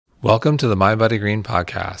Welcome to the MindBodyGreen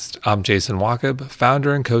podcast. I'm Jason Wachob,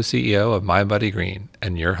 founder and co-CEO of MindBodyGreen,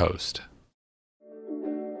 and your host.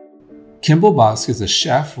 Kimbal Musk is a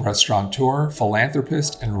chef, restaurateur,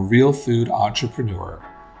 philanthropist, and real food entrepreneur.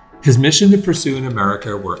 His mission to pursue an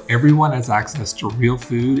America where everyone has access to real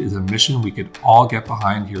food is a mission we could all get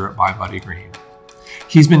behind here at MindBodyGreen.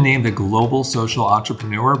 He's been named a global social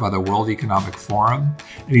entrepreneur by the World Economic Forum,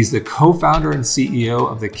 and he's the co-founder and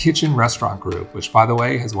CEO of the Kitchen Restaurant Group, which, by the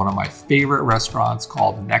way, has one of my favorite restaurants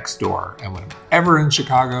called Next Door. And when I'm ever in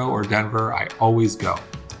Chicago or Denver, I always go.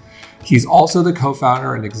 He's also the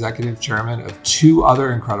co-founder and executive chairman of two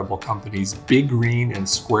other incredible companies, Big Green and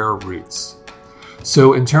Square Roots.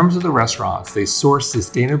 So in terms of the restaurants, they source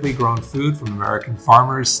sustainably grown food from American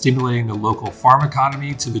farmers, stimulating the local farm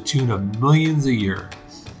economy to the tune of millions a year.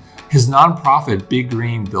 His nonprofit, Big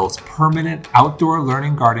Green, builds permanent outdoor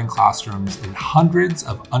learning garden classrooms in hundreds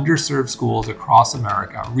of underserved schools across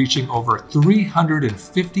America, reaching over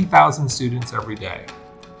 350,000 students every day.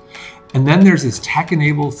 And then there's his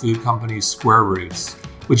tech-enabled food company, Square Roots,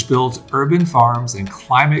 which builds urban farms and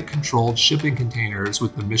climate-controlled shipping containers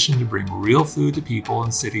with the mission to bring real food to people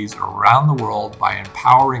in cities around the world by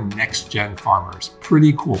empowering next-gen farmers.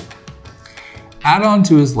 Pretty cool. Add on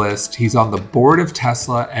to his list, he's on the board of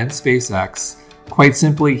Tesla and SpaceX. Quite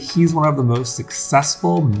simply, he's one of the most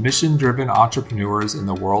successful mission-driven entrepreneurs in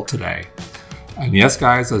the world today. And yes,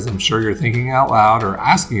 guys, as I'm sure you're thinking out loud or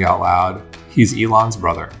asking out loud, he's Elon's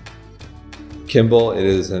brother. Kimbal, it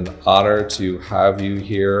is an honor to have you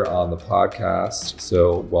here on the podcast.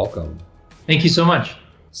 So welcome. Thank you so much.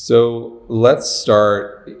 So let's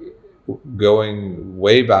start going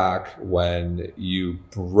way back when you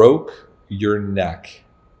broke your neck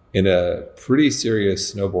in a pretty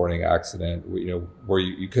serious snowboarding accident, where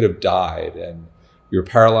you could have died, and you were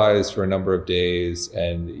paralyzed for a number of days,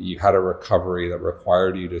 and you had a recovery that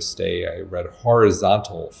required you to stay, I read,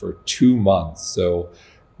 horizontal for 2 months. So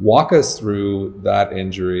walk us through that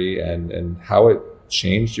injury and how it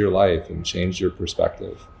changed your life and changed your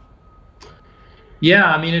perspective. Yeah,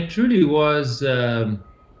 I mean, it truly was, it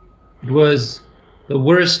was the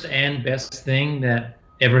worst and best thing that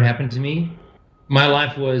ever happened to me. My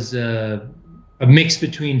life was a mix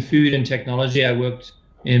between food and technology. I worked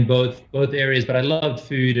in both areas, but I loved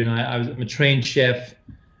food, and I'm a trained chef.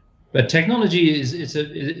 But technology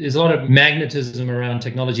there's a lot of magnetism around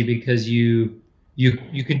technology because you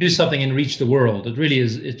can do something and reach the world. It really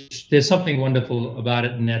is. There's something wonderful about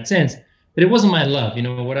it in that sense. But it wasn't my love.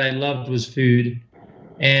 What I loved was food,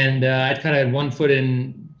 and I kind of had one foot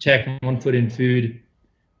in tech and one foot in food.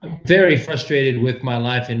 I'm very frustrated with my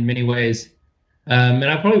life in many ways, and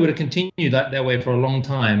I probably would have continued that way for a long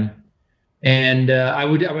time. And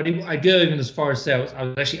I'd go even as far as say I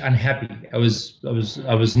was actually unhappy. I was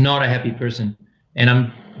not a happy person,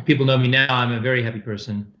 and people know me now. I'm a very happy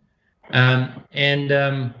person. I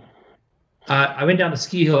went down the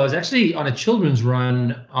ski hill. I was actually on a children's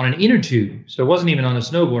run on an inner tube, so it wasn't even on a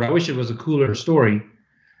snowboard. I wish it was a cooler story.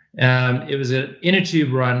 It was an inner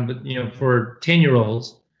tube run, but for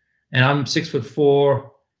 10-year-olds, and I'm 6'4",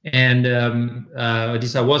 and at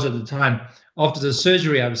least I was at the time. After the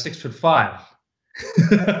surgery, I was 6'5".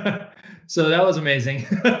 So that was amazing.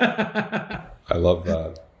 I love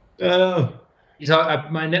that. So I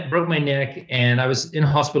broke my neck, and I was in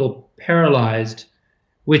hospital paralyzed,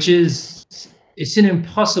 which it's an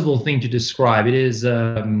impossible thing to describe. It is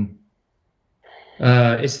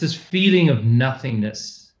it's this feeling of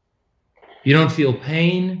nothingness. You don't feel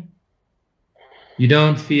pain. You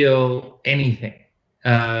don't feel anything.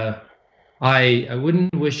 I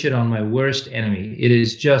wouldn't wish it on my worst enemy. It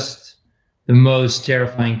is just the most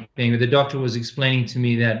terrifying thing. The doctor was explaining to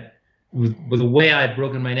me that with the way I had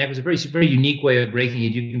broken my neck, it was a very, very unique way of breaking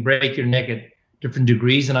it. You can break your neck at different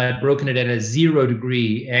degrees, and I had broken it at a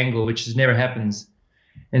 0-degree angle, which never happens.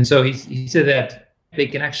 And so he said that they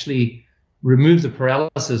can actually remove the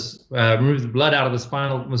paralysis, remove the blood out of the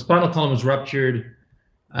spinal column was ruptured.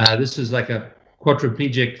 This was like a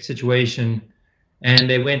quadriplegic situation. And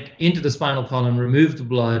they went into the spinal column, removed the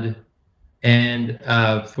blood, and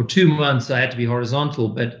for 2 months I had to be horizontal,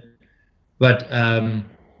 but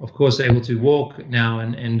of course able to walk now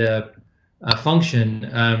and function.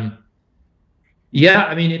 Yeah,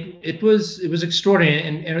 I mean it was extraordinary,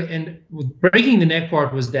 and breaking the neck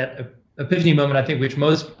part was that epiphany moment, I think, which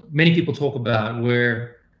many people talk about,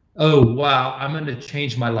 where, oh wow, I'm going to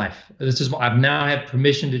change my life. I've now have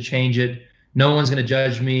permission to change it. No one's going to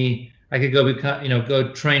judge me. I could go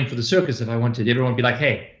train for the circus if I wanted. Everyone would be like,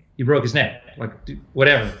 hey, he broke his neck, like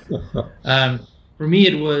whatever. For me,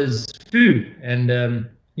 it was food, and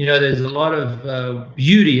there's a lot of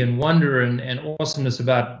beauty and wonder and awesomeness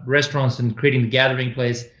about restaurants and creating the gathering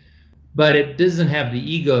place, but it doesn't have the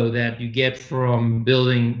ego that you get from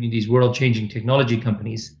building these world-changing technology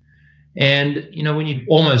companies. And when you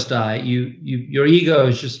almost die, your ego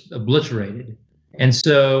is just obliterated. And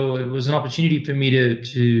so it was an opportunity for me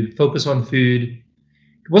to focus on food.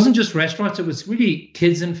 It wasn't just restaurants; it was really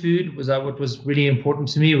kids and food. Was what was really important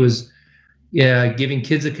to me was giving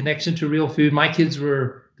kids a connection to real food. My kids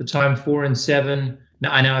were at the time 4 and 7.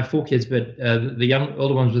 Now I have 4 kids, but the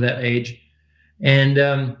older ones were that age, and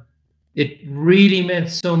it really meant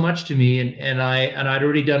so much to me. And I'd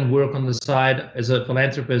already done work on the side as a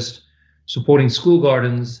philanthropist supporting school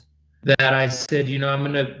gardens, that I said, I'm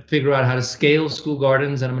going to figure out how to scale school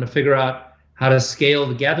gardens, and I'm going to figure out how to scale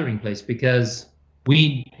the gathering place, because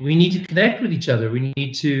we need to connect with each other. We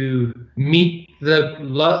need to meet the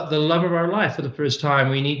love of our life for the first time.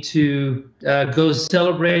 We need to go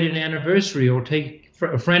celebrate an anniversary or take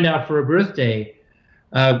a friend out for a birthday.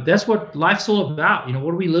 That's what life's all about.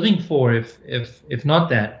 What are we living for if not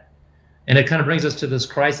that? And it kind of brings us to this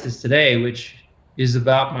crisis today, which is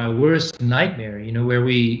about my worst nightmare, where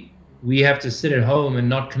we have to sit at home and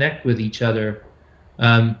not connect with each other.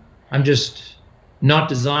 I'm just not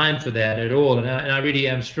designed for that at all. And I really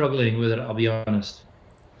am struggling with it, I'll be honest.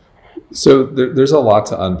 So there's a lot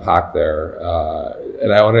to unpack there.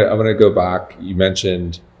 And I want to go back. You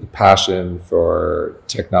mentioned the passion for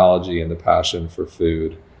technology and the passion for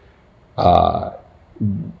food.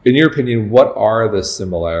 In your opinion, what are the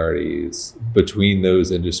similarities between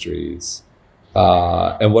those industries?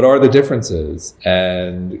 And what are the differences?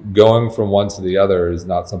 And going from one to the other is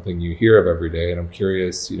not something you hear of every day. And I'm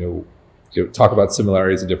curious, talk about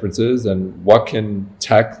similarities and differences, and what can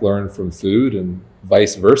tech learn from food, and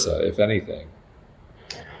vice versa, if anything.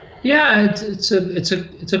 Yeah, it's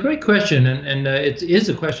a great question, and it is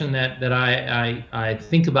a question that I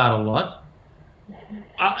think about a lot.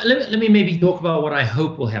 Let me maybe talk about what I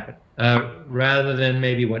hope will happen, rather than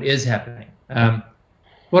maybe what is happening.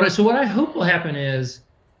 What I hope will happen is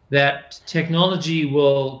that technology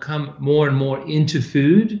will come more and more into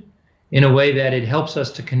food in a way that it helps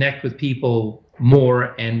us to connect with people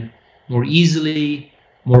more and more easily,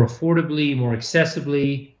 more affordably, more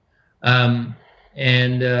accessibly.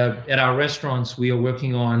 And at our restaurants, we are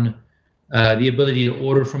working on the ability to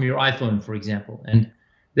order from your iPhone, for example. And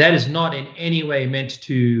that is not in any way meant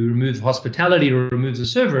to remove hospitality or remove the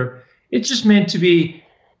server. It's just meant to be,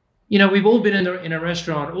 we've all been in a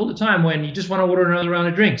restaurant all the time when you just want to order another round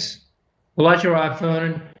of drinks. Pull out your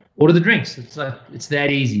iPhone and order the drinks. It's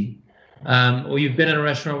that easy. Or you've been in a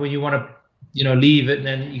restaurant where you want to, leave it, and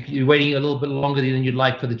then you're waiting a little bit longer than you'd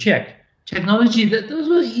like for the check. Technology, those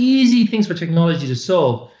are easy things for technology to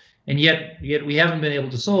solve, and yet we haven't been able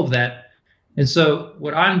to solve that. And so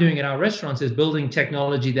what I'm doing at our restaurants is building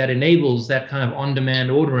technology that enables that kind of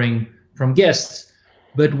on-demand ordering from guests,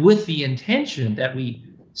 but with the intention that we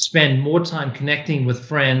spend more time connecting with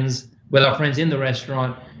our friends in the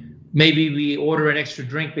restaurant. Maybe we order an extra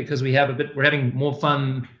drink because we're having more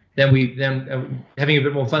fun having a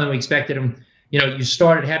bit more fun than we expected. And you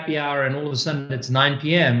start at happy hour and all of a sudden it's 9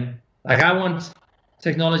 p.m. Like, I want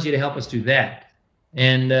technology to help us do that.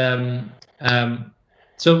 And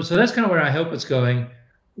so that's kind of where I hope it's going,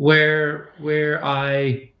 where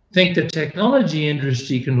I think the technology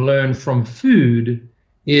industry can learn from food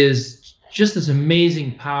is just this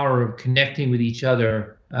amazing power of connecting with each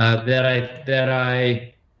other that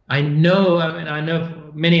I know. I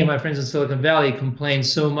know many of my friends in Silicon Valley complain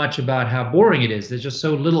so much about how boring it is. There's just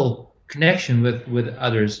so little connection with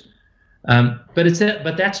others.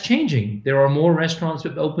 But that's changing. There are more restaurants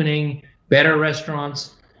opening, better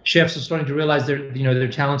restaurants. Chefs are starting to realize their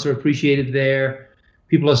talents are appreciated there.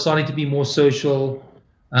 People are starting to be more social.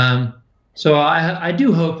 So I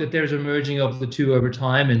do hope that there's a merging of the two over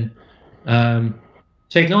time. And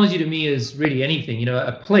technology to me is really anything.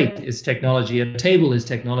 A plate is technology. A table is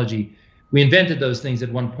technology. We invented those things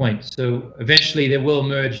at one point. So eventually they will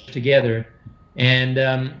merge together. And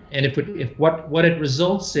if what it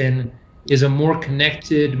results in is a more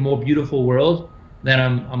connected, more beautiful world, then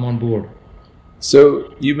I'm on board.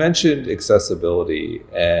 So you mentioned accessibility,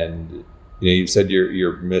 and you said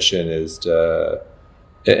your mission is to,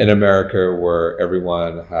 in America where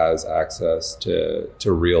everyone has access to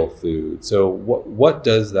real food. So what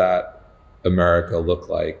does that America look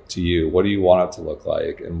like to you? What do you want it to look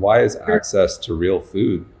like? And why has access to real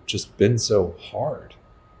food just been so hard?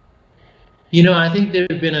 I think there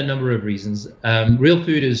have been a number of reasons. Real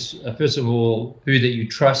food is, first of all, food that you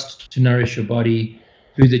trust to nourish your body,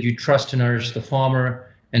 food that you trust to nourish the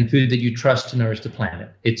farmer, and food that you trust to nourish the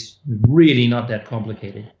planet. It's really not that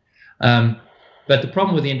complicated. But the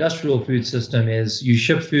problem with the industrial food system is you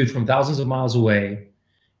ship food from thousands of miles away.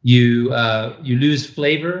 You lose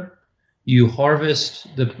flavor. You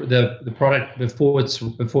harvest the product before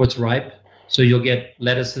it's ripe, so you'll get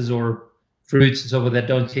lettuces or fruits and so forth that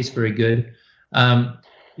don't taste very good.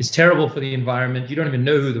 It's terrible for the environment. You don't even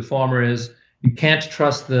know who the farmer is. You can't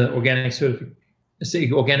trust the organic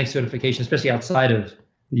certification, especially outside of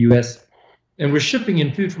the U.S. And we're shipping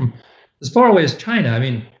in food from as far away as China. I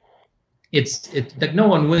mean, it's like no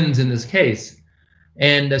one wins in this case,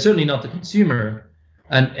 and certainly not the consumer,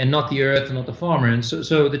 and not the earth, and not the farmer. And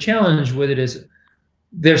so the challenge with it is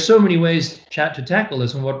there's so many ways to tackle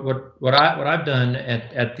this. And what I've done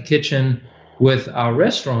at the kitchen with our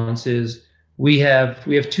restaurants is we have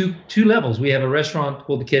two levels. We have a restaurant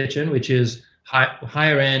called the Kitchen, which is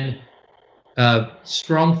higher end,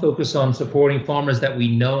 strong focus on supporting farmers that we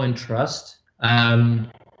know and trust.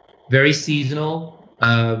 Very seasonal.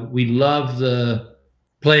 We love the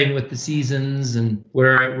playing with the seasons, and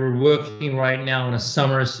we're working right now on a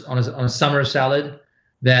summer salad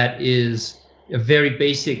that is a very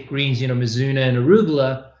basic greens, mizuna and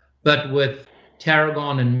arugula, but with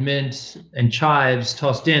tarragon and mint and chives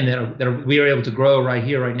tossed in that we are able to grow right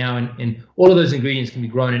here, right now. And all of those ingredients can be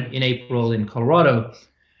grown in April in Colorado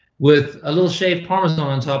with a little shaved Parmesan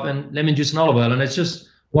on top and lemon juice and olive oil. And it's just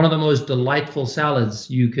one of the most delightful salads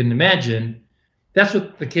you can imagine. That's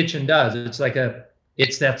what the Kitchen does.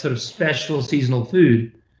 It's that sort of special seasonal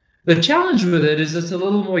food. The challenge with it is it's a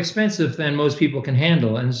little more expensive than most people can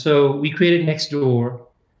handle. And so we created Next Door,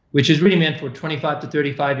 which is really meant for 25 to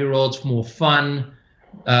 35-year-olds for more fun.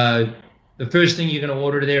 The first thing you're going to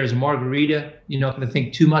order there is a margarita. You're not going to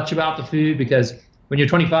think too much about the food, because when you're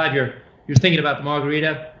 25, you're thinking about the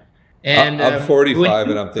margarita. And I'm 45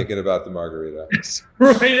 and I'm thinking about the margarita. That's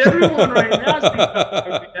right. Everyone right now is thinking about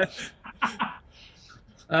the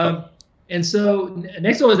margarita. And so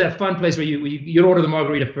Next Door is that fun place where you order the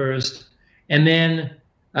margarita first, and then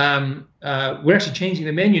we're actually changing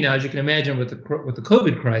the menu now, as you can imagine, with the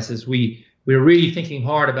COVID crisis. We're really thinking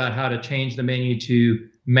hard about how to change the menu to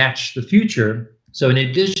match the future. So in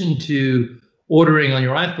addition to ordering on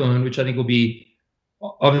your iPhone, which I think will be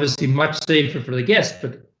obviously much safer for the guests,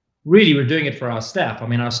 but really we're doing it for our staff. I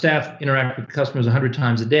mean, our staff interact with customers 100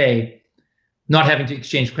 times a day, not having to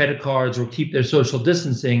exchange credit cards or keep their social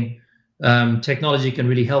distancing. Technology can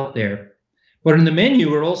really help there. But in the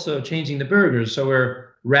menu, we're also changing the burgers. So we're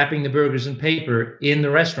wrapping the burgers in paper in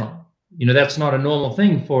the restaurant. That's not a normal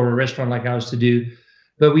thing for a restaurant like ours to do,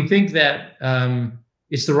 but we think that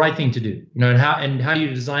it's the right thing to do. And how do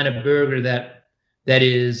you design a burger that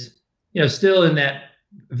is, still in that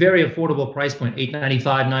very affordable price point, $8.95,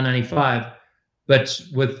 $9.95, but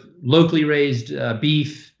with locally raised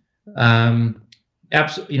beef, all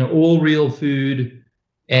real food,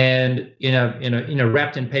 and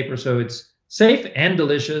wrapped in paper, so it's safe and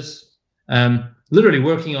delicious. Literally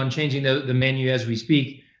working on changing the menu as we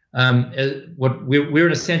speak. We're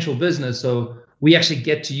an essential business, so we actually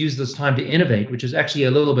get to use this time to innovate, which is actually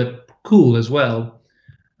a little bit cool as well.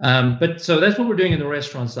 But so that's what we're doing in the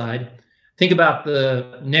restaurant side. Think about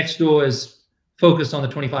the Next Door is focused on the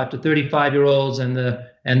 25 to 35-year-olds, and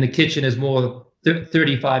the Kitchen is more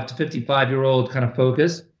 35 to 55-year-old kind of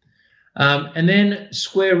focus. And then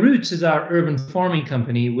Square Roots is our urban farming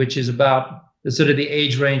company, which is about the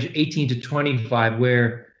age range 18 to 25,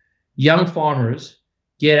 where young farmers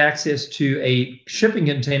get access to a shipping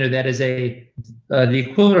container that is the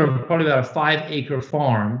equivalent of probably about a 5-acre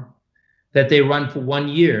farm that they run for 1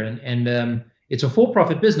 year. And it's a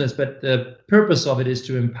for-profit business, but the purpose of it is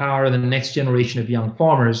to empower the next generation of young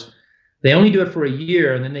farmers. They only do it for a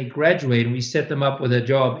year, and then they graduate, and we set them up with a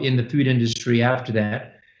job in the food industry after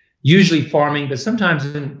that, usually farming, but sometimes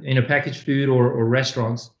in packaged food or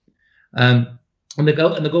restaurants. And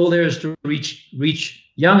the goal there is to reach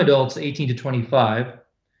young adults 18 to 25.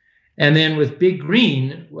 And then with Big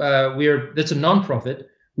Green, that's a nonprofit.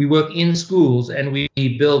 We work in schools, and we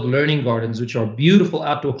build learning gardens, which are beautiful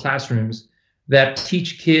outdoor classrooms that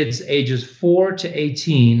teach kids ages 4 to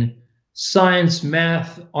 18 science,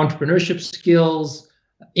 math, entrepreneurship skills,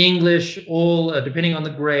 English, all depending on the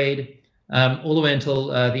grade, all the way until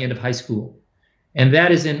the end of high school. And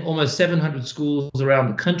that is in almost 700 schools around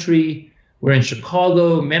the country. We're in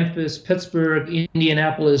Chicago, Memphis, Pittsburgh,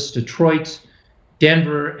 Indianapolis, Detroit,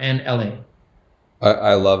 Denver, and LA.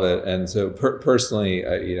 I love it. And so personally,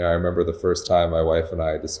 I remember the first time my wife and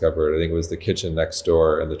I discovered, I think it was the Kitchen Next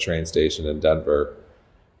Door in the train station in Denver.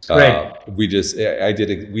 We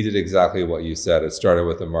did exactly what you said. It started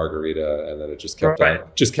with a margarita, and then it just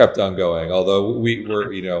kept on going. Although we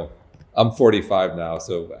were, I'm 45 now,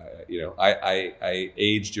 so I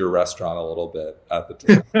aged your restaurant a little bit at the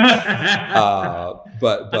time.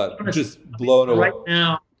 But just blown away. Right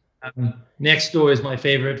now, next door is my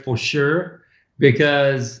favorite for sure,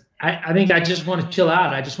 because I think I just want to chill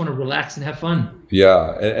out. I just want to relax and have fun.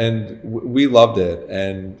 Yeah, and we loved it.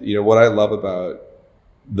 And what I love about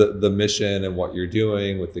the mission and what you're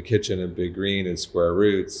doing with the kitchen and Big Green and Square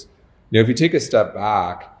Roots, if you take a step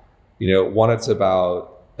back, one, it's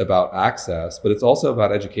about access, but it's also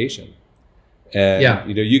about education.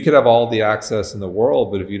 And you could have all the access in the world,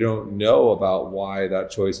 but if you don't know about why that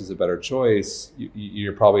choice is a better choice,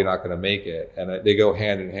 you're probably not going to make it. And they go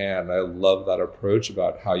hand in hand. I love that approach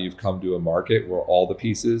about how you've come to a market where all the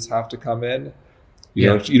pieces have to come in. You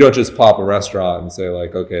don't just pop a restaurant and say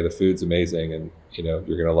like, okay, the food's amazing and you're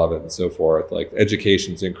going to love it and so forth. Like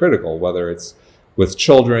education's critical, whether it's with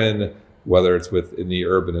children, whether it's in the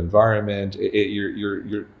urban environment.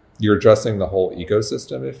 You're addressing the whole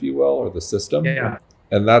ecosystem, if you will, or the system. Yeah.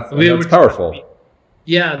 And that's powerful.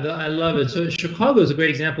 Yeah, I love it. So Chicago is a great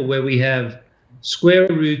example where we have Square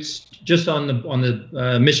Roots just on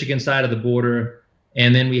the Michigan side of the border.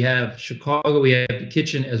 And then we have Chicago, we have the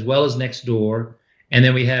kitchen as well as next door. And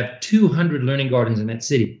then we have 200 learning gardens in that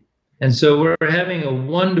city. And so we're having a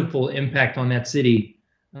wonderful impact on that city.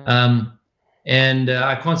 And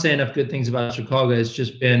I can't say enough good things about Chicago. It's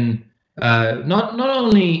just been not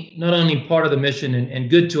only part of the mission and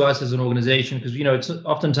good to us as an organization, because it's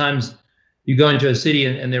oftentimes you go into a city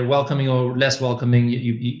and they're welcoming or less welcoming,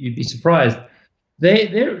 you'd be surprised.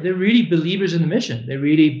 They're really believers in the mission. They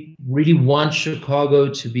really want Chicago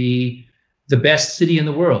to be the best city in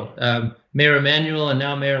the world. Mayor Emanuel and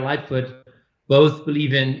now Mayor Lightfoot both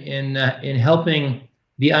believe in helping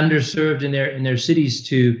the underserved in their cities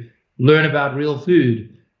to learn about real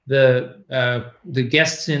food. The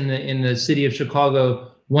guests in the city of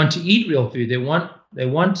Chicago want to eat real food. They want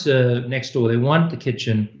next door. They want the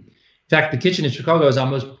kitchen. In fact, the kitchen in Chicago is our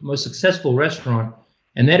most successful restaurant,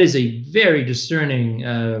 and that is a very discerning.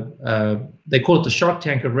 They call it the Shark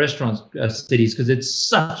Tank of restaurants cities, because it's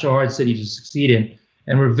such a hard city to succeed in,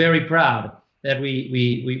 and we're very proud that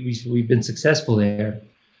we've been successful there.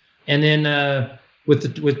 And then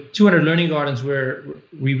with 200 learning gardens, where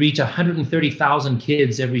we reach 130,000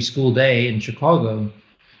 kids every school day in Chicago,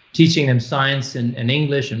 teaching them science and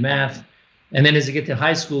English and math. And then as they get to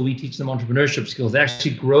high school, we teach them entrepreneurship skills. They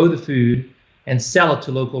actually grow the food and sell it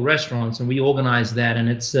to local restaurants, and we organize that, and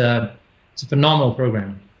it's a phenomenal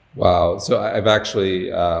program. Wow. So I've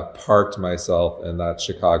actually parked myself in that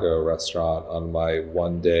Chicago restaurant on my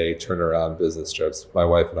one-day turnaround business trips. My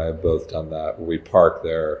wife and I have both done that. We park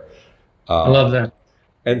there. I love that.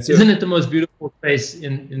 And so, isn't it the most beautiful place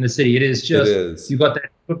in the city? It is just. It is. You've got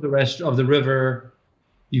that of the rest of the river.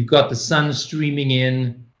 You've got the sun streaming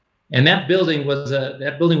in, and that building was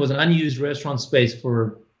an unused restaurant space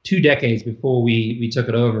for 2 decades before we took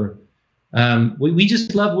it over. We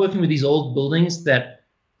just love working with these old buildings that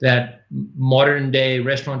modern day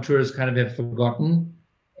restaurateurs kind of have forgotten,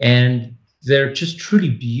 and they're just truly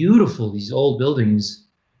beautiful. These old buildings,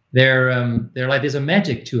 they're like there's a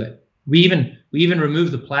magic to it. We even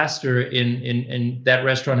remove the plaster in that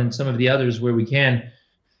restaurant and some of the others where we can,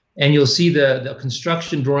 and you'll see the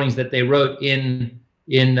construction drawings that they wrote in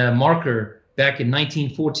marker back in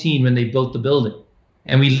 1914 when they built the building,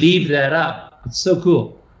 and we leave that up. It's so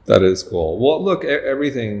cool. That is cool. Well, look,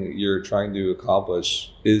 everything you're trying to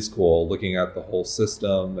accomplish is cool. Looking at the whole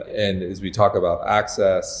system, and as we talk about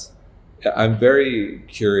access, I'm very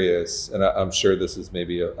curious, and I'm sure this is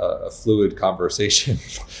maybe a fluid conversation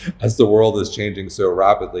as the world is changing so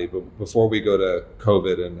rapidly. But before we go to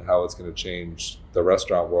COVID and how it's going to change the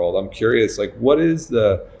restaurant world, I'm curious, like, what is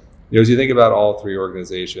as you think about all three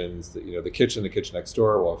organizations, the kitchen next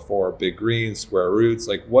door, well, 4 Big Green, Square Roots,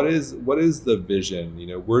 like, what is the vision?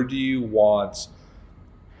 Where do you want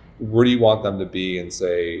them to be in,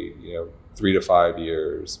 say, 3 to 5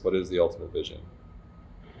 years? What is the ultimate vision?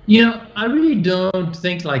 I really don't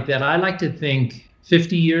think like that. I like to think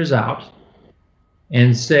 50 years out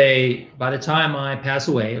and say, by the time I pass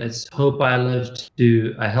away, let's hope I live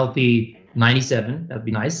to a healthy 97. That'd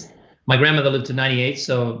be nice. My grandmother lived to 98,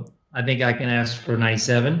 so I think I can ask for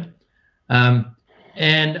 97.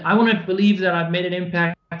 And I want to believe that I've made an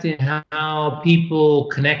impact in how people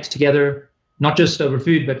connect together, not just over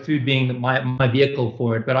food, but food being my vehicle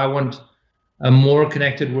for it. But I want a more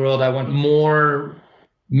connected world. I want more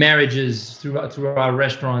marriages through our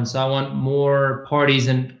restaurants. I want more parties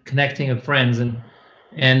and connecting of friends. And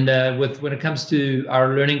And when it comes to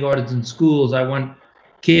our learning gardens in schools, I want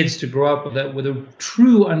kids to grow up with a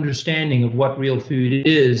true understanding of what real food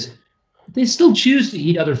is. They still choose to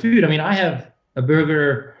eat other food. I mean, I have a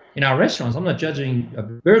burger in our restaurants. I'm not judging a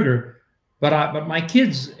burger, but my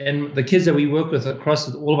kids and the kids that we work with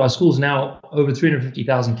across all of our schools, now over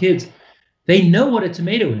 350,000 kids, they know what a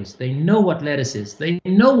tomato is. They know what lettuce is. They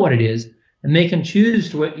know what it is, and they can choose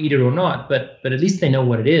to eat it or not. But at least they know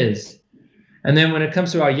what it is. And then when it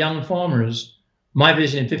comes to our young farmers, my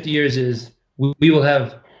vision in 50 years is we will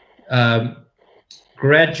have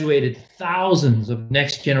graduated thousands of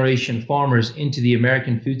next generation farmers into the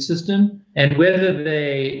American food system. And whether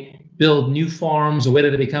they build new farms or whether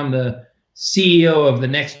they become the CEO of the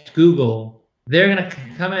next Google, they're going to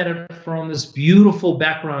come at it from this beautiful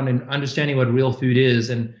background and understanding what real food is.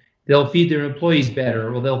 And they'll feed their employees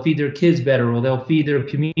better, or they'll feed their kids better, or they'll feed their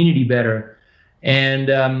community better.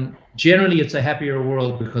 And generally, it's a happier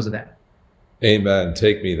world because of that. Amen.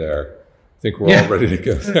 Take me there. I think we're all ready to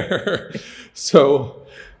go there. So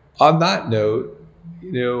on that note,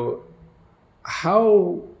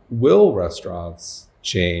 how will restaurants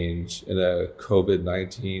change in a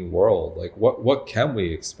COVID-19 world? Like what can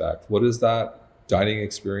we expect? What does that dining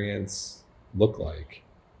experience look like?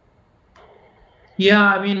 Yeah,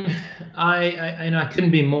 I mean, I couldn't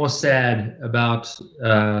be more sad about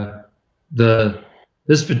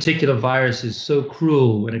this particular virus is so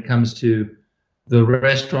cruel when it comes to the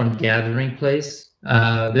restaurant gathering place.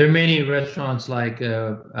 There are many restaurants like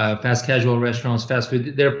fast casual restaurants, fast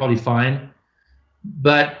food, they're probably fine.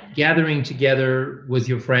 But gathering together with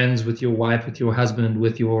your friends, with your wife, with your husband,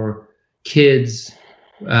 with your kids,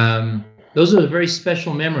 those are very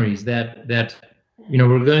special memories that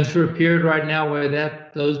we're going through a period right now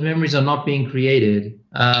where those memories are not being created.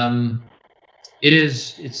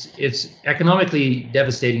 It's economically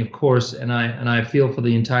devastating, of course, and I feel for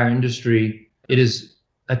the entire industry. It is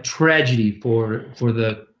a tragedy for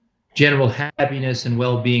the general happiness and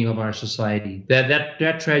well-being of our society.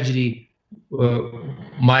 That tragedy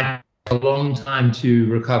might take a long time to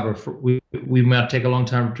recover. We might take a long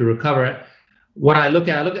time to recover. What I look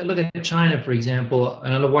at China, for example,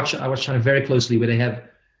 and I watch China very closely, where they have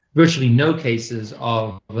virtually no cases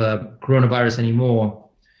of coronavirus anymore.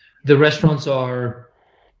 The restaurants are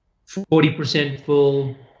 40%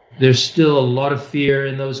 full. There's still a lot of fear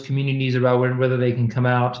in those communities about whether they can come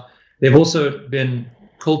out. They've also been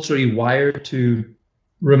culturally wired to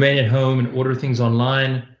remain at home and order things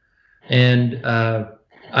online. And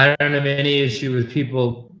I don't have any issue with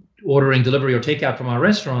people ordering delivery or takeout from our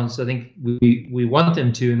restaurants. I think we want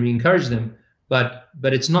them to, and we encourage them. But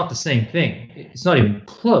it's not the same thing. It's not even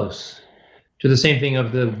close to the same thing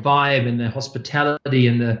of the vibe and the hospitality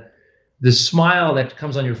and the smile that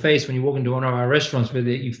comes on your face when you walk into one of our restaurants, where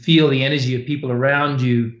you feel the energy of people around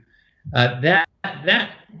you. That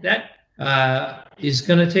is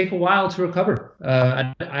going to take a while to recover.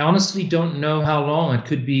 I honestly don't know how long. It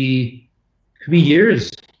could be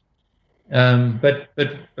years. But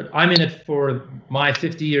I'm in it for my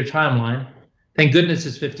 50-year timeline. Thank goodness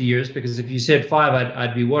it's 50 years, because if you said 5,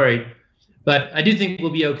 I'd be worried. But I do think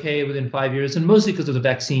we'll be okay within 5 years, and mostly because of the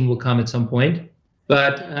vaccine will come at some point.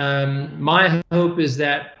 But my hope is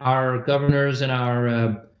that our governors and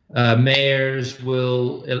our mayors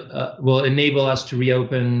will enable us to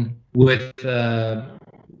reopen with a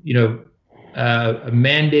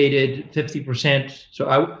mandated 50%.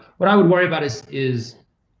 So what I would worry about is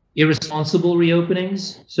irresponsible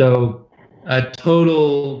reopenings. So a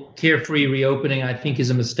total carefree reopening, I think, is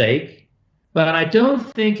a mistake. But I don't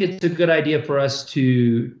think it's a good idea for us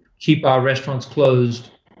to keep our restaurants closed.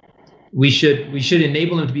 We should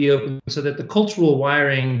enable them to be open so that the cultural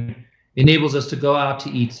wiring enables us to go out to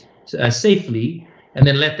eat safely, and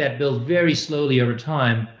then let that build very slowly over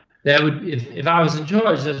time. That would, if I was in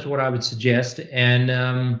charge, that's what I would suggest.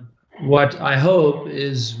 And what I hope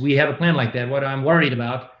is we have a plan like that. What I'm worried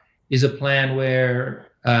about is a plan where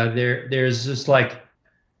there's just like,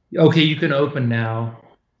 okay, you can open now,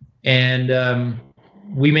 and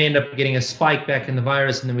we may end up getting a spike back in the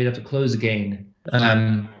virus, and then we'd have to close again.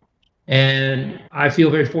 And I feel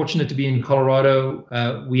very fortunate to be in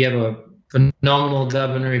Colorado. We have a phenomenal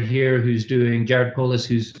governor here Jared Polis,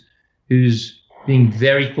 who's being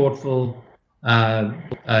very thoughtful.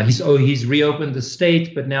 He's reopened the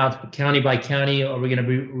state, but now it's county by county. Are we going to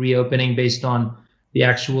be reopening based on the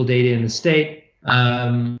actual data in the state?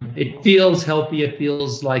 It feels healthy. It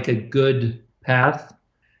feels like a good path.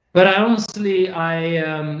 But I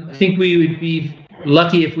think we would be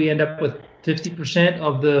lucky if we end up with 50%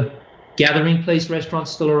 of the gathering place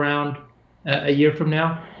restaurants still around a year from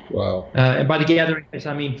now. Wow. And by the gathering place,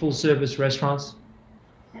 I mean full service restaurants.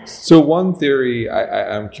 So one theory,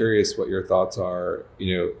 I'm curious what your thoughts are,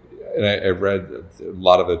 and I've read a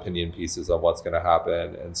lot of opinion pieces on what's going to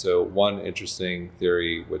happen. And so one interesting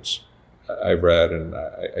theory, which I've read and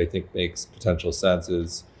I think makes potential sense,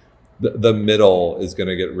 is the middle is going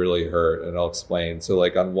to get really hurt. And I'll explain. So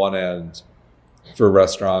like on one end, for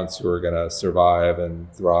restaurants who are going to survive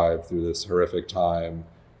and thrive through this horrific time,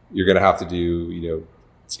 you're going to have to do,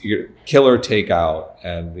 killer takeout,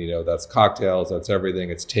 and that's cocktails, that's everything.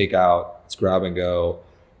 It's takeout, it's grab and go.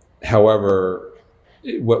 However,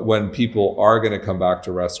 when people are going to come back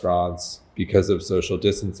to restaurants because of social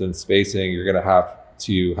distance and spacing, you're going to have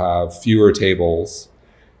fewer tables,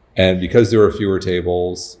 and because there are fewer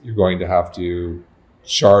tables, you're going to have to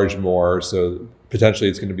charge more. So potentially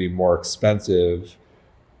it's going to be more expensive,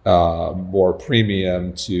 more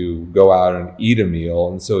premium to go out and eat a meal.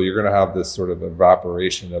 And so you're going to have this sort of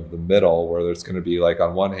evaporation of the middle, where there's going to be, like,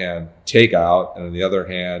 on one hand takeout, and on the other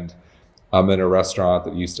hand, I'm in a restaurant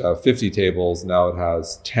that used to have 50 tables, now it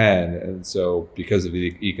has 10. And so because of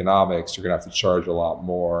the economics, you're going to have to charge a lot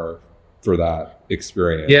more for that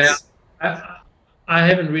experience. Yeah, I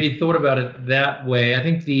haven't really thought about it that way. I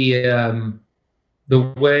think the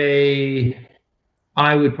way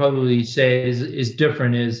I would probably say is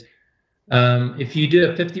different is, if you do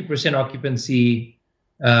a 50% occupancy,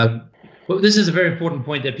 well, this is a very important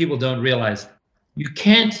point that people don't realize. You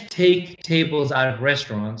can't take tables out of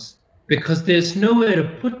restaurants because there's nowhere to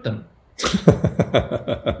put them.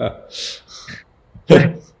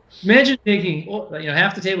 Imagine taking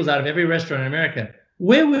half the tables out of every restaurant in America.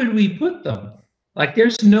 Where would we put them? Like,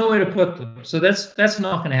 there's nowhere to put them. So that's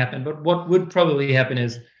not going to happen. But what would probably happen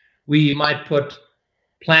is we might put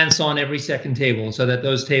plants on every second table, so that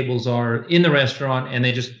those tables are in the restaurant and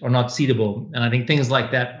they just are not seatable. And I think things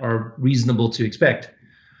like that are reasonable to expect.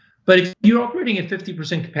 But if you're operating at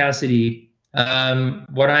 50% capacity,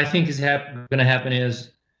 what I think is going to happen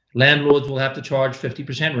is landlords will have to charge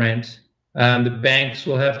 50% rent. The banks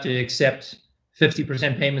will have to accept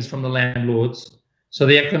 50% payments from the landlords. So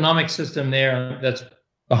the economic system there that's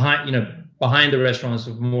behind the restaurants,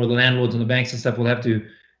 more the landlords and the banks and stuff, will have to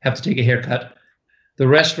take a haircut. The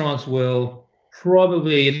restaurants will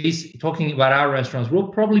probably, at least talking about our restaurants, we'll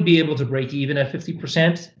probably be able to break even at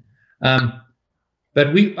 50%. But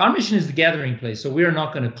our mission is the gathering place. So we're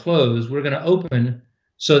not going to close. We're going to open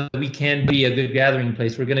so that we can be a good gathering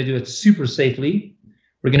place. We're going to do it super safely.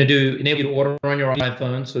 We're going to enable you to order on your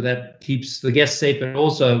iPhone, so that keeps the guests safe. But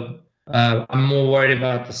also, I'm more worried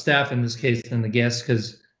about the staff in this case than the guests,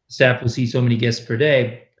 because staff will see so many guests per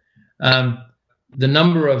day. The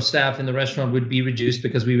number of staff in the restaurant would be reduced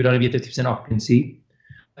because we would only be at 50% occupancy.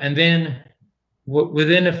 And then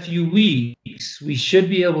within a few weeks, we should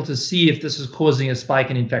be able to see if this is causing a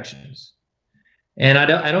spike in infections. And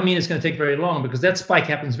I don't mean it's going to take very long, because that spike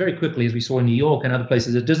happens very quickly, as we saw in New York and other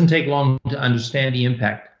places. It doesn't take long to understand the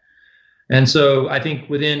impact. And so I think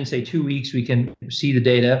within, say, 2 weeks, we can see the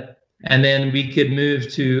data, and then we could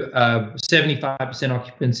move to 75%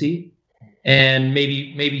 occupancy, and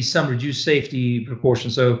maybe some reduced safety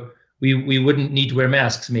precautions. So we wouldn't need to wear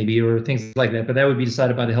masks, maybe, or things like that. But that would be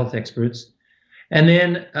decided by the health experts. And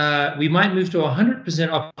then we might move to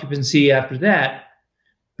 100% occupancy after that,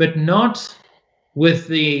 but not with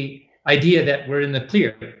the idea that we're in the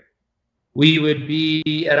clear. We would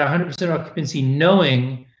be at 100% occupancy,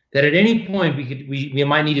 knowing that at any point we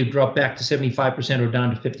might need to drop back to 75% or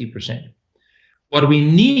down to 50%. What we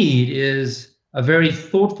need is a very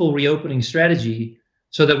thoughtful reopening strategy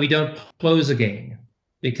so that we don't close again.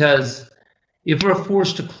 Because if we're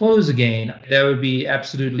forced to close again, that would be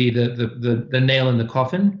absolutely the nail in the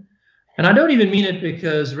coffin. And I don't even mean it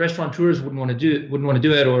because restaurateurs wouldn't want to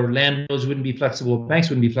do it, or landlords wouldn't be flexible, banks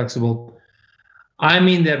wouldn't be flexible. I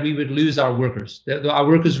mean that we would lose our workers. Our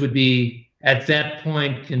workers would be, at that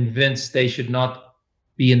point, convinced they should not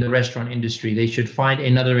be in the restaurant industry. They should find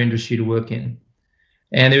another industry to work in.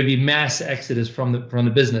 And there would be mass exodus from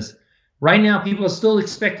the business. Right now, people are still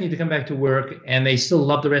expecting to come back to work, and they still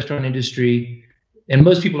love the restaurant industry. And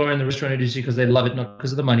most people are in the restaurant industry because they love it, not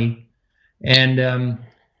because of the money. And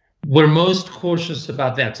we're most cautious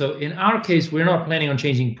about that. So in our case, we're not planning on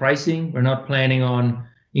changing pricing. We're not planning on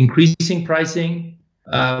increasing pricing.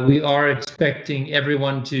 We are expecting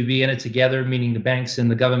everyone to be in it together, meaning the banks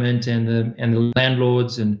and the government and the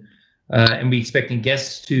landlords, and we're expecting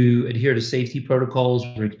guests to adhere to safety protocols.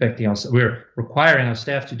 We're requiring our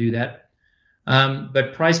staff to do that.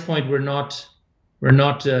 But price point, we're not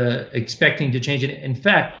expecting to change it. In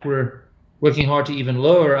fact, we're working hard to even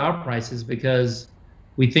lower our prices because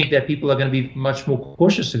we think that people are going to be much more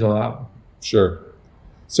cautious to go out. Sure.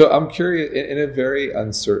 So I'm curious, in a very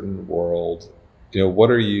uncertain world,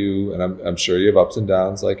 what are you, and I'm sure you have ups and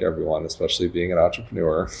downs like everyone, especially being an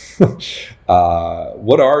entrepreneur.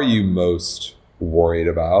 What are you most worried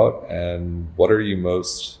about, and what are you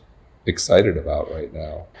most excited about right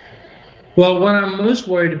now? Well, what I'm most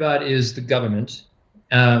worried about is the government,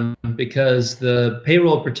 because the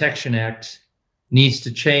Payroll Protection Act needs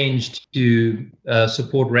to change to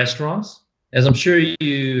support restaurants. As I'm sure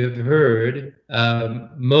you have heard,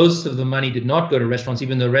 most of the money did not go to restaurants,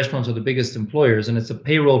 even though restaurants are the biggest employers, and it's a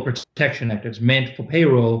Payroll Protection Act. It's meant for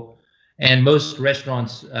payroll, and most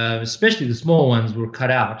restaurants, especially the small ones, were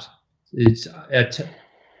cut out. It's to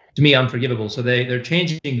me unforgivable. So they're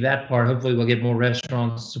changing that part. Hopefully, we'll get more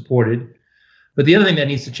restaurants supported. But the other thing that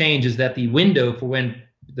needs to change is that the window for when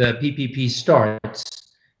the PPP starts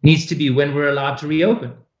needs to be when we're allowed to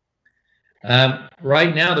reopen.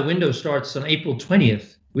 Right now, the window starts on April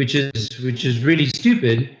 20th, which is really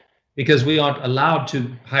stupid because we aren't allowed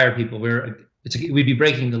to hire people. We'd be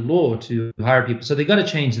breaking the law to hire people. So they got to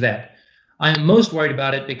change that. I am most worried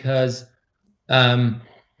about it because the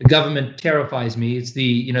government terrifies me. It's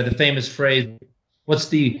the famous phrase, what's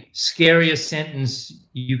the scariest sentence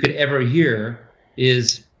you could ever hear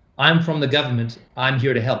is, I'm from the government, I'm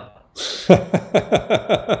here to help.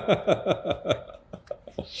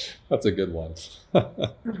 That's a good one.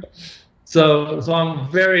 So I'm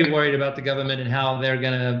very worried about the government and how they're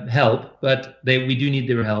going to help, but we do need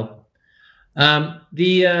their help.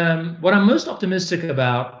 What I'm most optimistic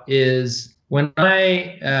about is when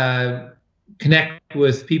I connect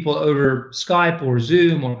with people over Skype or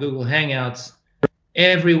Zoom or Google Hangouts,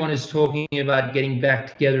 everyone is talking about getting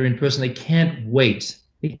back together in person. They can't wait.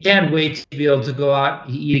 They can't wait to be able to go out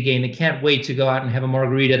and eat again. They can't wait to go out and have a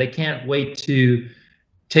margarita. They can't wait to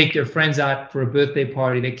take their friends out for a birthday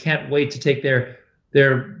party. They can't wait to take their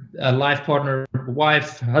life partner,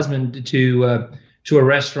 wife, husband to a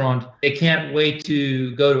restaurant. They can't wait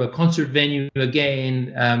to go to a concert venue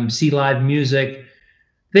again, see live music.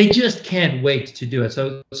 They just can't wait to do it.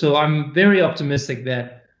 So I'm very optimistic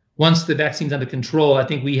that once the vaccine's under control, I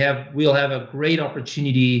think we'll have a great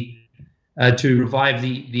opportunity to revive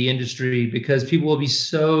the industry, because people will be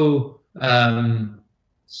so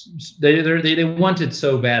they want it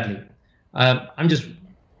so badly. I'm just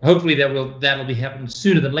hopefully that'll be happening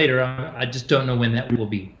sooner than later. I just don't know when that will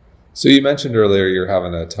be. So you mentioned earlier you're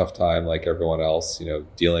having a tough time like everyone else,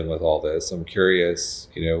 dealing with all this. I'm curious,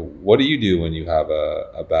 what do you do when you have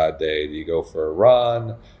a bad day? Do you go for a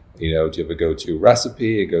run? Do you have a go-to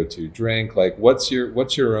recipe, a go-to drink? Like what's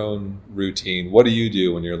your own routine? What do you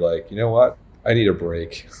do when you're like, you know what? I need a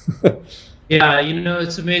break. Yeah,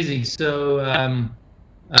 it's amazing. So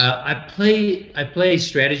I play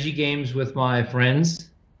strategy games with my friends.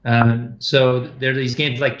 So there are these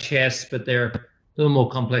games like chess, but they're a little more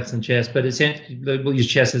complex than chess. But essentially, we'll use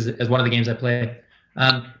chess as one of the games I play.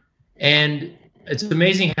 And it's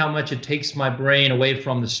amazing how much it takes my brain away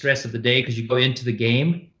from the stress of the day, because you go into the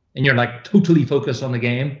game and you're like totally focused on the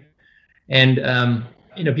game. And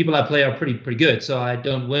people I play are pretty good. So I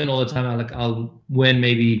don't win all the time. I'll win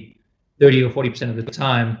maybe 30 or 40% of the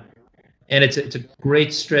time. And it's a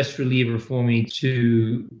great stress reliever for me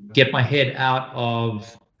to get my head out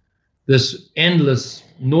of this endless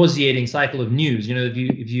nauseating cycle of news.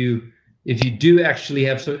 If you do actually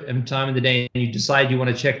have some time in the day and you decide you want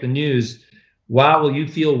to check the news, wow, will you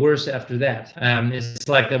feel worse after that? It's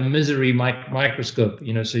like a misery microscope,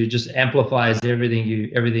 so it just amplifies everything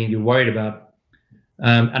you're worried about.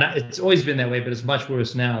 And it's always been that way, but it's much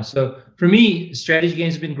worse now. So for me, strategy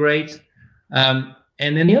games have been great. And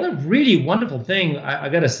then the other really wonderful thing I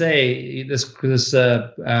got to say, this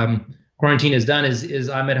quarantine has done is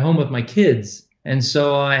I'm at home with my kids, and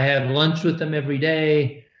so I have lunch with them every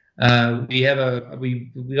day. We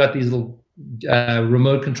got these little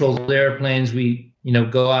remote controlled airplanes. We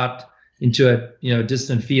go out into a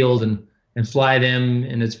distant field and fly them,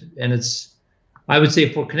 and it's I would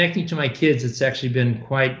say for connecting to my kids, it's actually been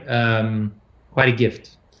quite a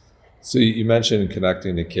gift. So you mentioned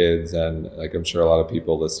connecting to kids, and like I'm sure a lot of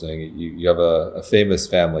people listening, you have a famous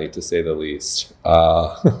family, to say the least,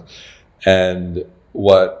 and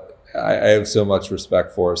what I have so much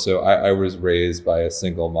respect for. So I was raised by a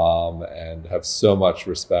single mom and have so much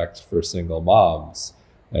respect for single moms.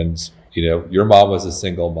 And your mom was a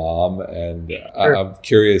single mom, and sure. I'm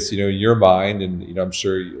curious, your mind, and I'm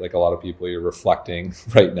sure like a lot of people, you're reflecting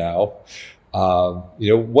right now.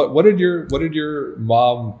 What did your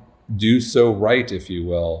mom do so right, if you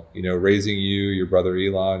will, raising you, your brother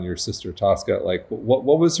Elon, your sister Tosca? Like what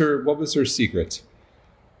was her secret?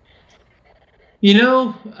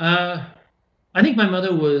 I think my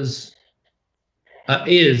mother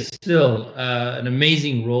is still an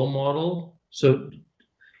amazing role model. so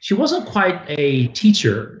she wasn't quite a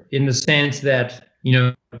teacher in the sense that,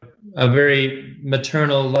 a very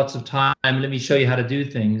maternal, lots of time, let me show you how to do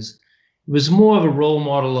things. It was more of a role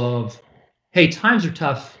model of, hey, times are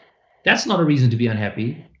tough. That's not a reason to be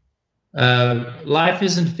unhappy. Life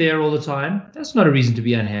isn't fair all the time. That's not a reason to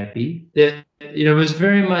be unhappy. It was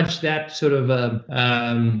very much that sort of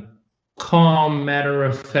calm,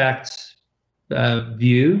 matter-of-fact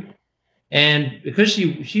view. And because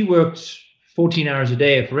she worked 14 hours a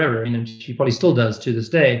day forever, and she probably still does to this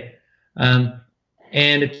day,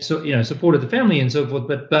 and it supported the family and so forth.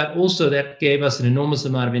 But also that gave us an enormous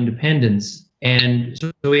amount of independence. And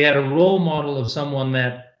so we had a role model of someone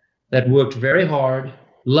that worked very hard,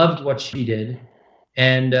 loved what she did,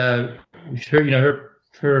 and her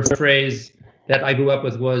phrase that I grew up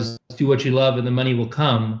with was "Do what you love, and the money will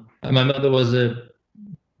come." And my mother was a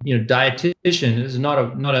dietitian. It was not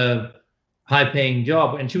a high-paying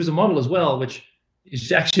job, and she was a model as well, which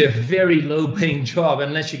is actually a very low-paying job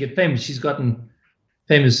unless you get famous. She's gotten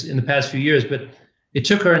famous in the past few years, but it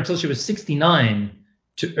took her until she was 69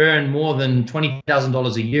 to earn more than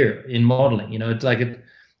 $20,000 a year in modeling.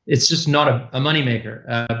 It's just not a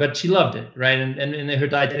moneymaker, but she loved it, right? And in her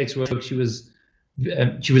dietetics work, she was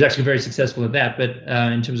actually very successful at that, but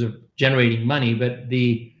in terms of generating money. But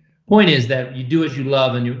the point is that you do what you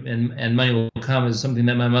love, and money will come, is something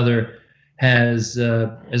that my mother has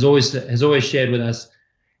always shared with us.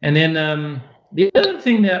 And then the other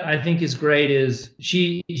thing that I think is great is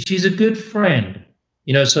she's a good friend,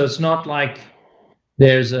 so it's not like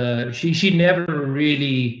she never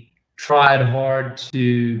really tried hard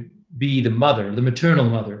to be the maternal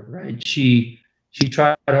mother, right? She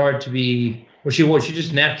tried hard to be, she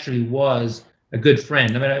just naturally was a good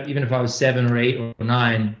friend. I mean, even if I was 7 or 8 or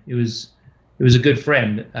 9, it was a good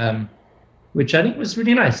friend, which I think was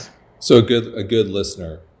really nice. So a good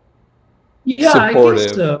listener. Yeah, supportive. I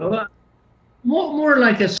guess so. More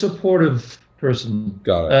like a supportive person.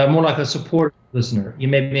 Got it. More like a supportive listener.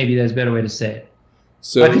 Maybe that's a better way to say it.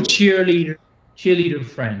 So like a cheerleader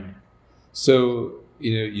friend. So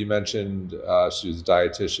you mentioned she was a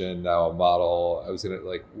dietitian, now a model.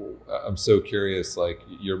 I'm so curious. Like,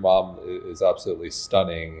 your mom is absolutely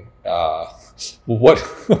stunning. What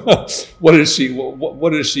is she?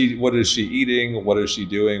 What is she eating? What is she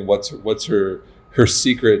doing? What's her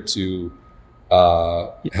secret to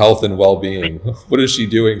health and well-being? What is she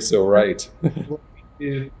doing so right?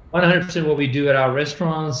 100% what we do at our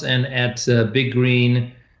restaurants and at Big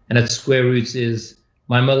Green and at Square Roots is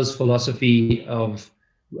my mother's philosophy of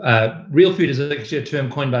real food is actually a term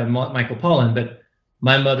coined by Michael Pollan, but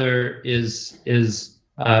my mother has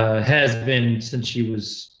been since she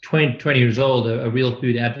was 20 years old a real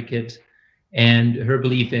food advocate, and her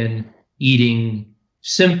belief in eating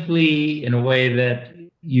simply in a way that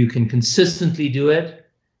you can consistently do it.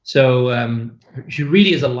 So she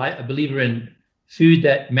really is a believer in food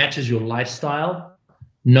that matches your lifestyle,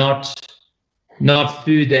 not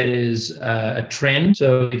food that is a trend.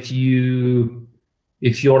 So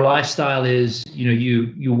if your lifestyle is, you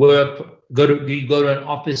go to an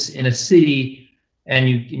office in a city and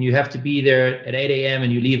you have to be there at 8 a.m.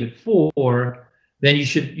 and you leave at 4, then you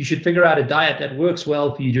should figure out a diet that works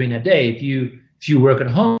well for you during that day. If you work at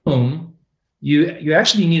home, you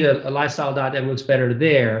actually need a lifestyle diet that works better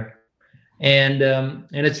there. And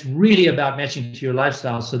it's really about matching to your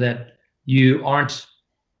lifestyle so that you aren't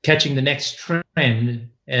catching the next trend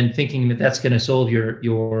and thinking that that's going to solve your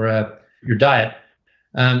diet.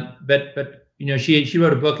 But she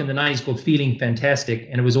wrote a book in the 90s called Feeling Fantastic,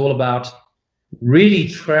 and it was all about really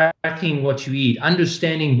tracking what you eat,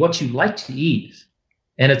 understanding what you like to eat.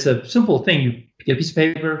 And it's a simple thing. You get a piece of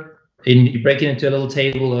paper and you break it into a little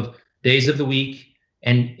table of days of the week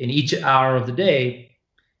and in each hour of the day.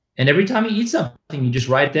 And every time you eat something, you just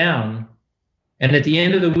write down. And at the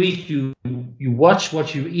end of the week, you watch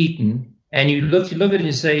what you've eaten, and you look at it and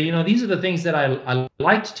you say, these are the things that I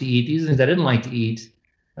liked to eat. These are things I didn't like to eat.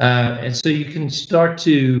 And so you can start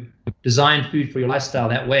to design food for your lifestyle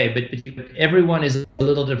that way. But everyone is a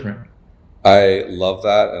little different. I love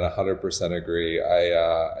that and 100% agree.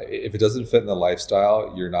 If it doesn't fit in the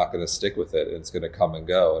lifestyle, you're not going to stick with it. It's going to come and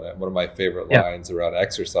go. And one of my favorite lines around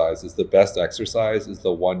exercise is the best exercise is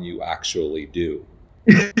the one you actually do.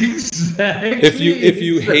 Exactly.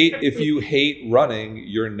 If you hate running,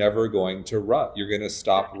 you're never going to run. You're going to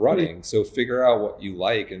stop running. So figure out what you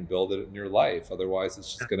like and build it in your life. Otherwise,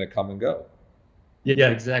 it's just going to come and go. Yeah,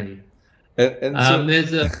 exactly. And so,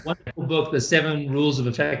 there's a wonderful book, The 7 Rules of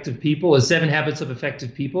Effective People, or 7 Habits of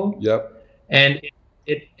Effective People. Yep. And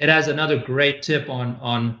it has another great tip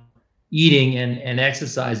on eating and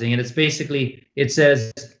exercising. And it's basically, it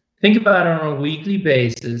says think about it on a weekly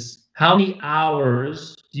basis. How many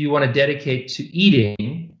hours do you want to dedicate to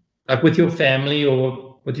eating, like with your family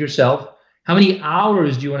or with yourself? How many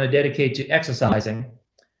hours do you want to dedicate to exercising?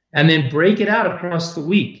 And then break it out across the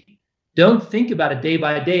week. Don't think about it day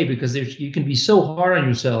by day, because you can be so hard on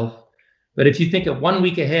yourself. But if you think of 1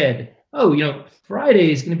 week ahead,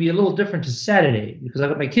 Friday is going to be a little different to Saturday because I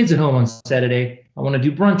got my kids at home on Saturday. I want to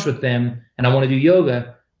do brunch with them and I want to do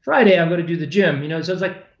yoga. Friday, I'm going to do the gym. So it's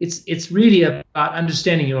like it's really about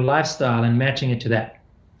understanding your lifestyle and matching it to that.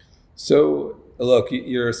 So look,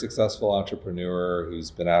 you're a successful entrepreneur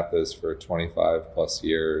who's been at this for 25 plus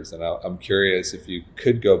years. And I'm curious if you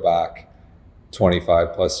could go back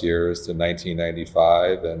 25 plus years to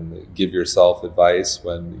 1995 and give yourself advice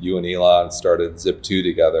when you and Elon started Zip2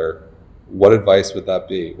 together. What advice would that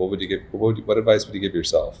be? What advice would you give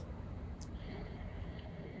yourself?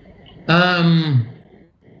 I'm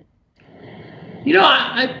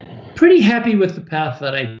pretty happy with the path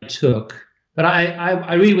that I took. But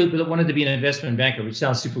I really wanted to be an investment banker, which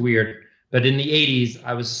sounds super weird. But in the 80s,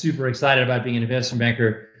 I was super excited about being an investment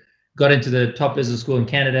banker. Got into the top business school in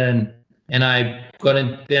Canada, and I got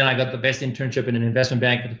in. Then I got the best internship in an investment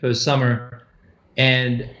bank for the first summer,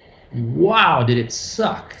 and wow, did it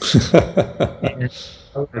suck! And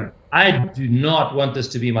I do not want this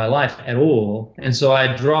to be my life at all. And so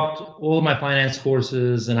I dropped all my finance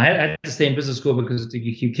courses, and I had to stay in business school because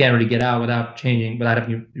you can't really get out without changing, without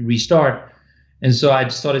having to restart. And so I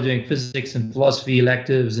started doing physics and philosophy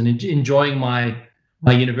electives and enjoying my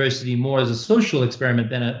university more as a social experiment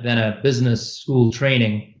than a business school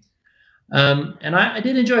training. And I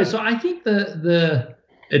did enjoy it. So I think the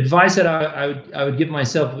advice that I would give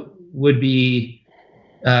myself would be,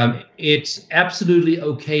 it's absolutely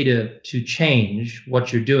okay to change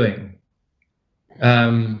what you're doing.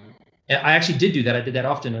 I actually did do that. I did that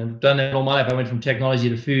often. I've done that all my life. I went from technology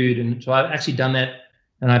to food. And so I've actually done that,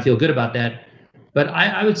 and I feel good about that. But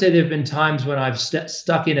I would say there have been times when I've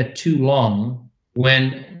stuck in it too long,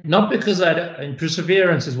 when not because and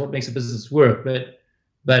perseverance is what makes a business work, but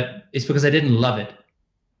it's because I didn't love it.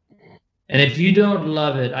 And if you don't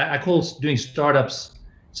love it, I call doing startups,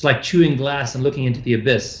 it's like chewing glass and looking into the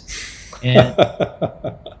abyss. And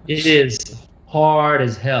it is hard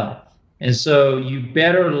as hell. And so you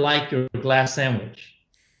better like your glass sandwich.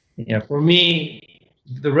 For me,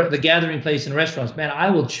 the gathering place in restaurants, man, I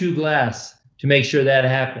will chew glass to make sure that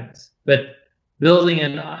happens. But building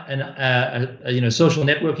a social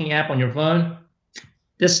networking app on your phone,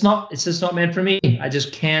 it's just not meant for me. I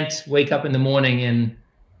just can't wake up in the morning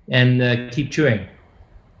and keep chewing.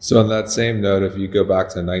 So on that same note, if you go back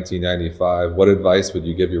to 1995, what advice would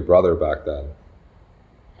you give your brother back then?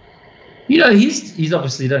 He's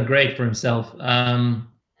obviously done great for himself. I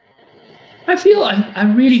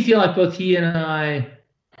really feel like both he and I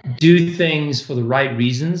do things for the right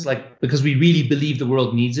reasons, like because we really believe the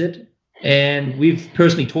world needs it. And we've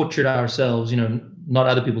personally tortured ourselves, not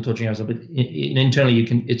other people torturing ourselves, but internally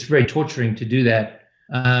it's very torturing to do that.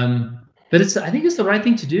 But I think it's the right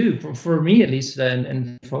thing to do for me, at least.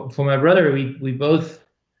 And for my brother, we both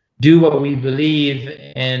do what we believe,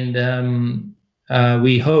 and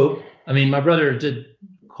we hope. I mean, my brother did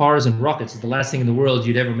cars and rockets. It's the last thing in the world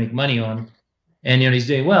you'd ever make money on. And, he's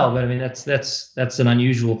doing well, but I mean, that's an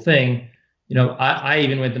unusual thing. I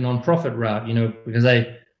even went the nonprofit route, because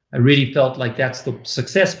I really felt like that's the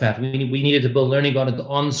success path. We needed to build Learning Garden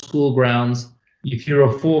on school grounds. If you're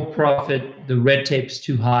a for-profit, the red tape's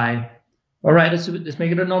too high. All right, let's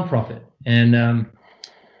make it a nonprofit. And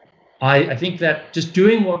I think that just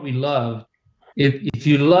doing what we love, if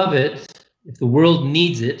you love it, if the world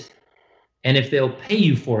needs it, and if they'll pay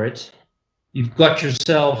you for it, you've got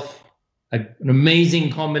yourself an amazing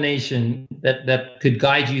combination that could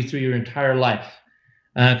guide you through your entire life.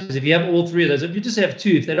 Because if you have all three of those, if you just have two,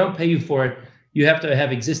 if they don't pay you for it, you have to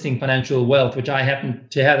have existing financial wealth, which I happen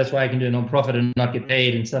to have. That's why I can do a nonprofit and not get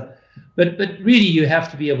paid and stuff. But really, you have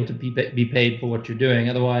to be able to be paid for what you're doing.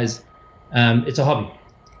 Otherwise, it's a hobby.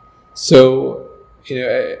 So,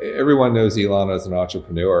 everyone knows Elon as an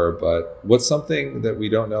entrepreneur, but what's something that we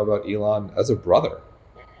don't know about Elon as a brother?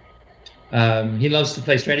 He loves to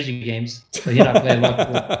play strategy games, so he's not playing a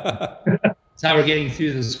lot. That's how we're getting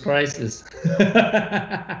through this crisis.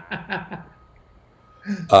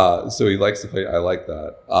 So he likes to play. I like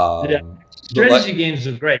that. Strategy games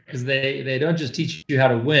are great because they don't just teach you how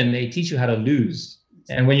to win; they teach you how to lose.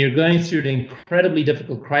 And when you're going through an incredibly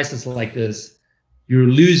difficult crisis like this, you're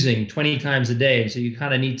losing 20 times a day, and so you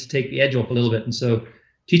kind of need to take the edge off a little bit. And so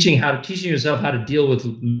teaching yourself how to deal with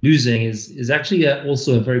losing is actually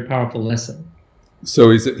also a very powerful lesson. So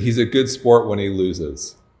he's a good sport when he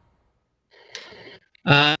loses.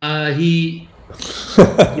 He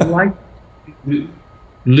liked to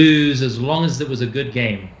lose as long as it was a good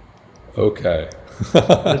game. Okay.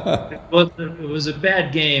 It was a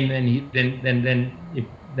bad game, and then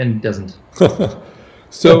it doesn't.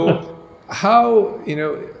 So how,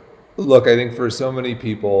 look, I think for so many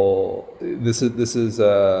people, this is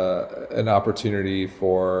an opportunity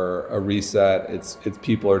for a reset. It's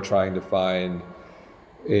people are trying to find,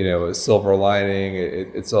 a silver lining.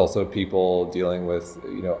 It's also people dealing with,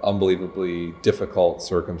 unbelievably difficult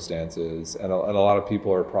circumstances. And a lot of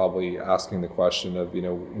people are probably asking the question of,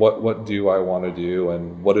 what do I want to do,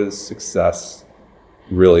 and what does success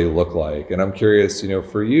really look like? And I'm curious,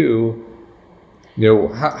 for you,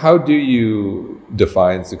 how do you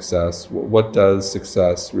define success? What does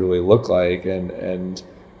success really look like? And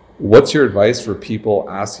what's your advice for people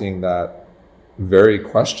asking that very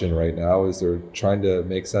question right now as they're trying to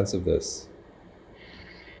make sense of this?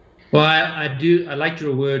 Well, I like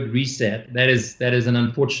your word reset. That is an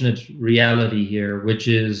unfortunate reality here, which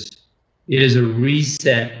is it is a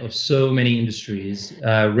reset of so many industries.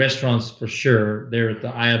 Restaurants, for sure, they're at the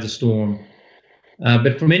eye of the storm.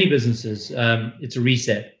 But for many businesses, it's a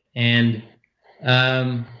reset. And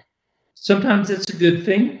sometimes it's a good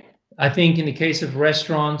thing. I think in the case of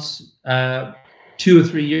restaurants, 2 or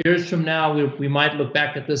 3 years from now, we might look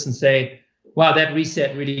back at this and say, wow, that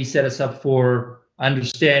reset really set us up for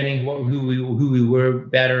understanding who we were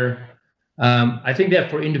better. I think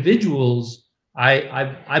that for individuals,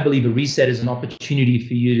 I believe a reset is an opportunity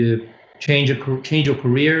for you to change your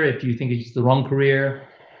career if you think it's the wrong career.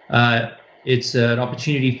 It's an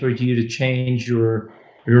opportunity for you to change your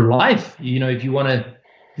life. If you want to,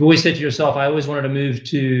 you always said to yourself, I always wanted to move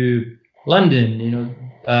to London,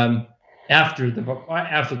 after the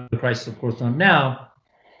crisis, of course, not now.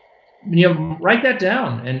 Write that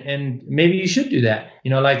down, and maybe you should do that.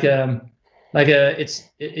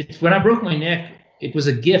 It's when I broke my neck, it was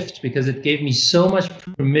a gift because it gave me so much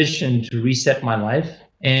permission to reset my life.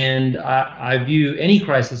 And I view any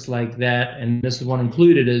crisis like that, and this is one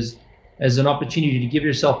included, as an opportunity to give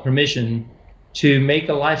yourself permission to make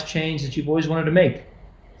a life change that you've always wanted to make.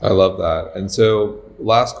 I love that. And so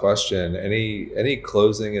last question, any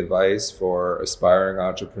closing advice for aspiring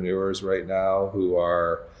entrepreneurs right now who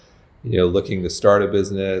are, looking to start a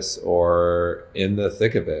business or in the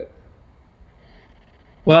thick of it?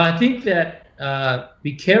 Well, I think that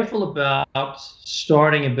be careful about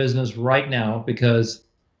starting a business right now, because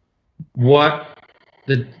what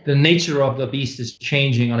the nature of the beast is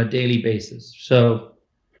changing on a daily basis. So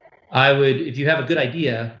I would, if you have a good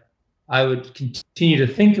idea, I would continue to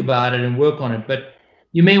think about it and work on it. But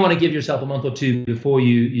you may want to give yourself a month or two before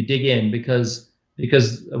you dig in, because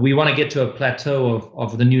we want to get to a plateau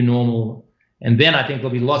of the new normal. And then I think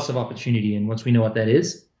there'll be lots of opportunity. And once we know what that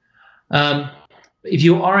is, if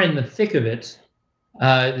you are in the thick of it,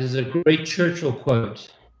 there's a great Churchill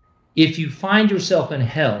quote: if you find yourself in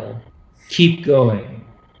hell, keep going.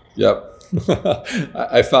 Yep.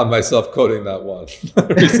 I found myself quoting that one.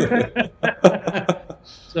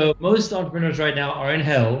 So most entrepreneurs right now are in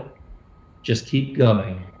hell. Just keep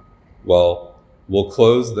going. Well, we'll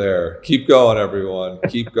close there. Keep going, everyone.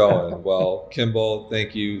 Keep going. Well, Kimbal,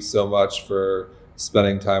 thank you so much for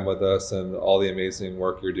spending time with us and all the amazing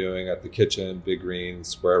work you're doing at the kitchen, Big Green,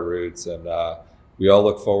 Square Roots. And we all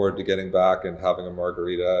look forward to getting back and having a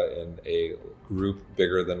margarita in a group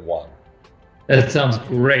bigger than one. That sounds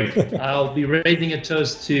great. I'll be raising a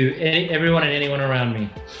toast to everyone and anyone around me.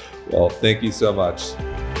 Well, thank you so much.